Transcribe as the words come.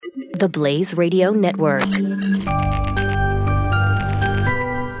The Blaze Radio Network.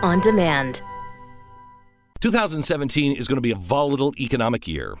 On demand. 2017 is going to be a volatile economic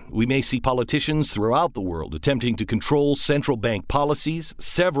year. We may see politicians throughout the world attempting to control central bank policies.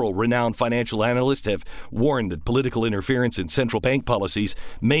 Several renowned financial analysts have warned that political interference in central bank policies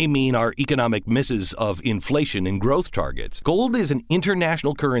may mean our economic misses of inflation and growth targets. Gold is an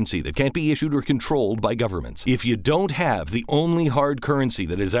international currency that can't be issued or controlled by governments. If you don't have the only hard currency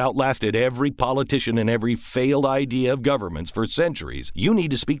that has outlasted every politician and every failed idea of governments for centuries, you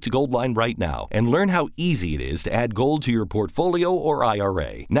need to speak to Goldline right now and learn how easy it is to add gold to your portfolio or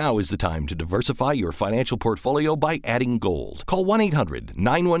IRA. Now is the time to diversify your financial portfolio by adding gold. Call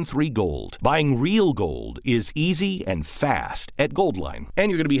 1-800-913-GOLD. Buying real gold is easy and fast at Goldline. And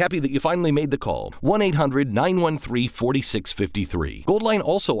you're going to be happy that you finally made the call. 1-800-913-4653. Goldline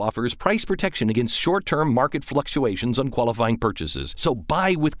also offers price protection against short-term market fluctuations on qualifying purchases. So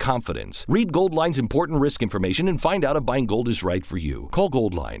buy with confidence. Read Goldline's important risk information and find out if buying gold is right for you. Call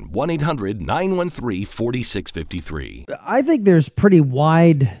Goldline 1-800-913-4653. I think there's pretty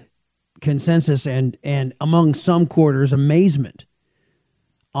wide consensus and among some quarters amazement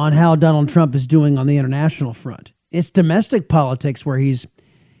on how Donald Trump is doing on the international front. It's domestic politics where he's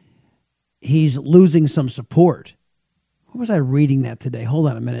losing some support. Where was I reading that today? Hold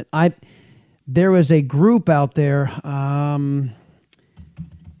on a minute. There was a group out there,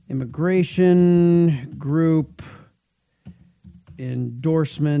 immigration group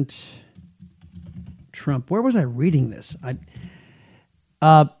endorsement Trump. Where was I reading this?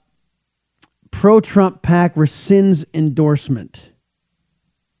 Pro-Trump PAC rescinds endorsement,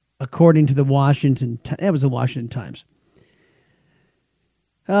 according to the Washington. That was the Washington Times.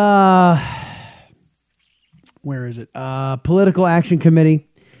 Where is it? Political Action Committee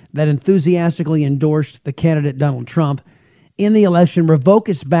that enthusiastically endorsed the candidate Donald Trump in the election revoked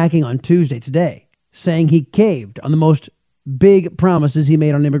its backing on Tuesday today, saying he caved on the most big promises he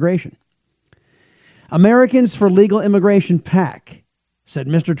made on immigration. Americans for Legal Immigration PAC said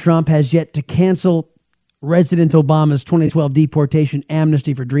Mr. Trump has yet to cancel President Obama's 2012 deportation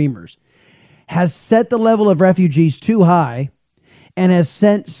amnesty for Dreamers, has set the level of refugees too high, and has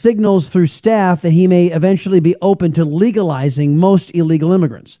sent signals through staff that he may eventually be open to legalizing most illegal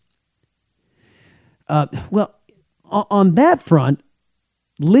immigrants. On that front,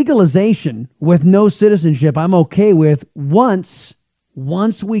 legalization with no citizenship, I'm okay with once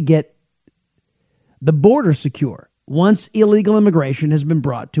we get the border secure, once illegal immigration has been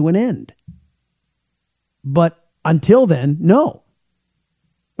brought to an end. But until then, no.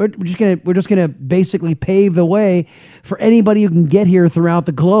 We're just gonna basically pave the way for anybody who can get here throughout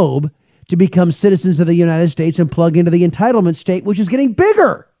the globe to become citizens of the United States and plug into the entitlement state, which is getting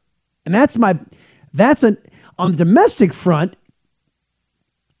bigger. And on the domestic front,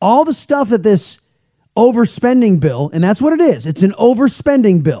 all the stuff that this overspending bill, and that's what it is. It's an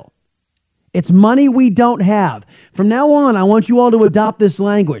overspending bill. It's money we don't have. From now on, I want you all to adopt this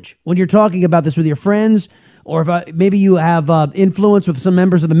language when you're talking about this with your friends, or if maybe you have influence with some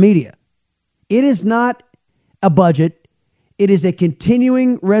members of the media. It is not a budget. It is a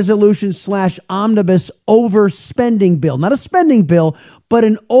continuing resolution / omnibus overspending bill. Not a spending bill, but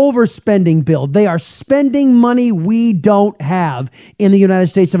an overspending bill. They are spending money we don't have in the United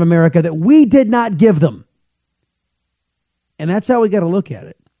States of America that we did not give them. And that's how we got to look at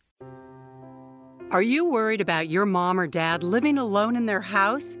it. Are you worried about your mom or dad living alone in their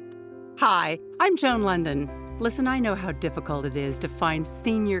house? Hi, I'm Joan London. Listen, I know how difficult it is to find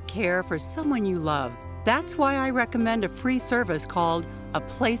senior care for someone you love. That's why I recommend a free service called A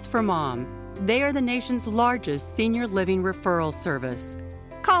Place for Mom. They are the nation's largest senior living referral service.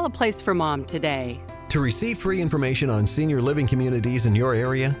 Call A Place for Mom today. To receive free information on senior living communities in your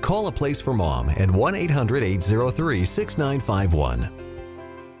area, call A Place for Mom at 1-800-803-6951.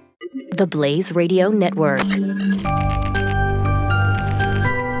 The Blaze Radio Network.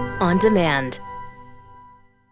 On demand.